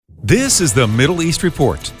This is the Middle East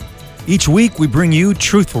Report. Each week, we bring you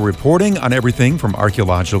truthful reporting on everything from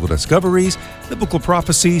archaeological discoveries, biblical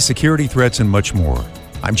prophecy, security threats, and much more.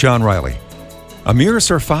 I'm John Riley. Amir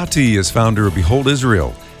Tsarfati is founder of Behold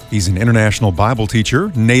Israel. He's an international Bible teacher,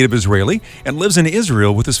 native Israeli, and lives in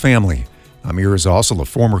Israel with his family. Amir is also a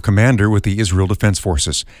former commander with the Israel Defense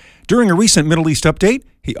Forces. During a recent Middle East update,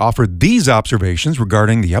 he offered these observations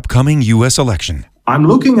regarding the upcoming U.S. election. I'm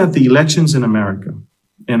looking at the elections in America,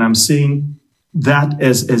 and I'm seeing that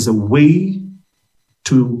as a way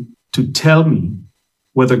to tell me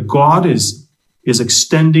whether God is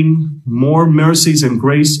extending more mercies and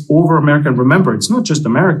grace over America. And remember, it's not just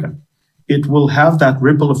America. It will have that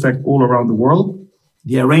ripple effect all around the world.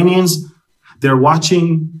 The Iranians, they're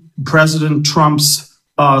watching President Trump's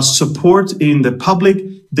support in the public.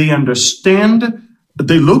 They understand.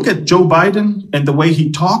 They look at Joe Biden and the way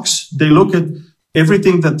he talks. They look at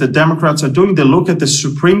everything that the Democrats are doing. They look at the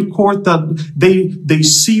Supreme Court, that they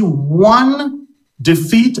see one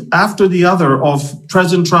defeat after the other of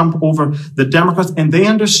President Trump over the Democrats, and they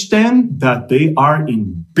understand that they are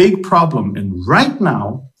in big problem. And right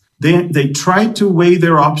now, they try to weigh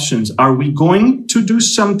their options. Are we going to do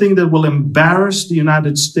something that will embarrass the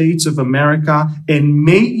United States of America and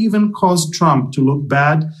may even cause Trump to look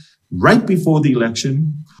bad right before the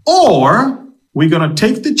election? Or we're going to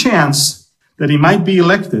take the chance that he might be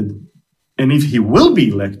elected, and if he will be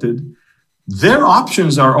elected, their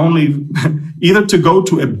options are only either to go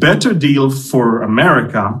to a better deal for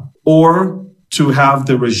America or to have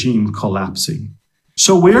the regime collapsing.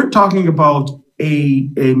 So we're talking about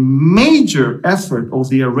a major effort of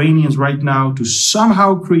the Iranians right now to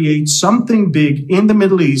somehow create something big in the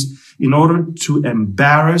Middle East in order to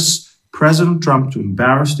embarrass President Trump, to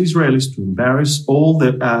embarrass the Israelis, to embarrass all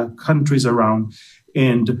the countries around.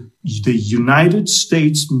 And the United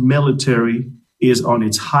States military is on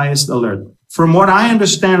its highest alert. From what I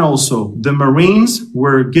understand also, the Marines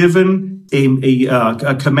were given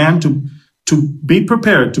a command to be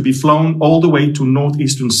prepared to be flown all the way to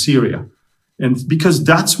northeastern Syria. And because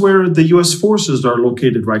that's where the U.S. forces are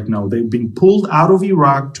located right now. They've been pulled out of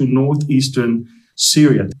Iraq to northeastern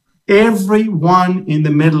Syria. Everyone in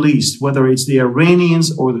the Middle East, whether it's the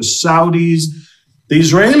Iranians or the Saudis, the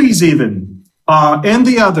Israelis even, and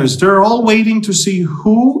the others, they're all waiting to see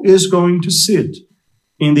who is going to sit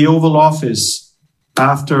in the Oval Office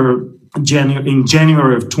in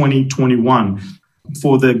January of 2021.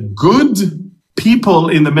 For the good people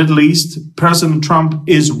in the Middle East, President Trump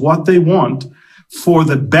is what they want. For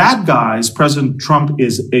the bad guys, President Trump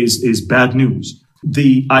is bad news.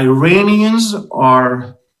 The Iranians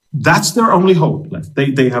that's their only hope left.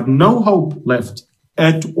 They have no hope left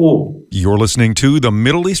at all. You're listening to the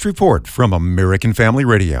Middle East Report from American Family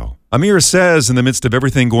Radio. Amir says, in the midst of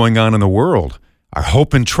everything going on in the world, our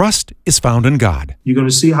hope and trust is found in God. You're going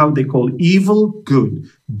to see how they call evil good,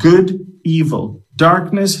 good evil,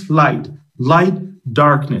 darkness light, light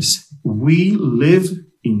darkness. We live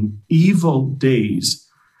in evil days.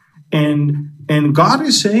 And God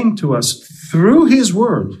is saying to us through his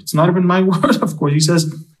word, it's not even my word, of course, he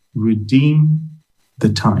says, redeem the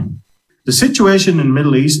time. The situation in the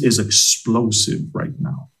Middle East is explosive right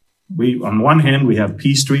now. On one hand, we have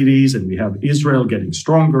peace treaties and we have Israel getting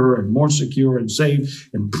stronger and more secure and safe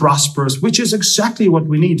and prosperous, which is exactly what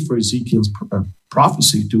we need for Ezekiel's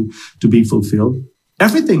prophecy to be fulfilled.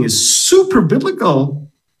 Everything is super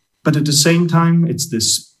biblical, but at the same time, it's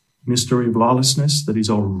this mystery of lawlessness that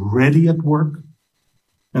is already at work.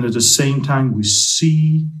 And at the same time, we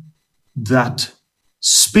see that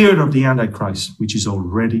spirit of the Antichrist, which is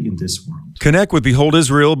already in this world. Connect with Behold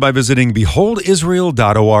Israel by visiting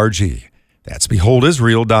beholdisrael.org. That's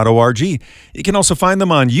beholdisrael.org. You can also find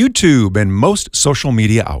them on YouTube and most social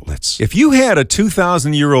media outlets. If you had a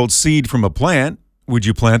 2,000-year-old seed from a plant, would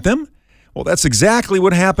you plant them? Well, that's exactly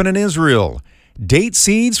what happened in Israel. Date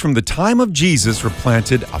seeds from the time of Jesus were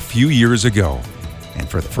planted a few years ago. And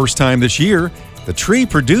for the first time this year, the tree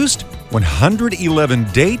produced 111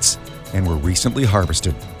 dates and were recently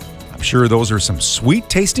harvested. I'm sure those are some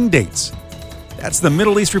sweet-tasting dates. That's the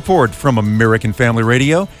Middle East Report from American Family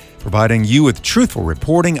Radio, providing you with truthful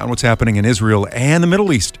reporting on what's happening in Israel and the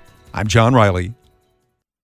Middle East. I'm John Riley.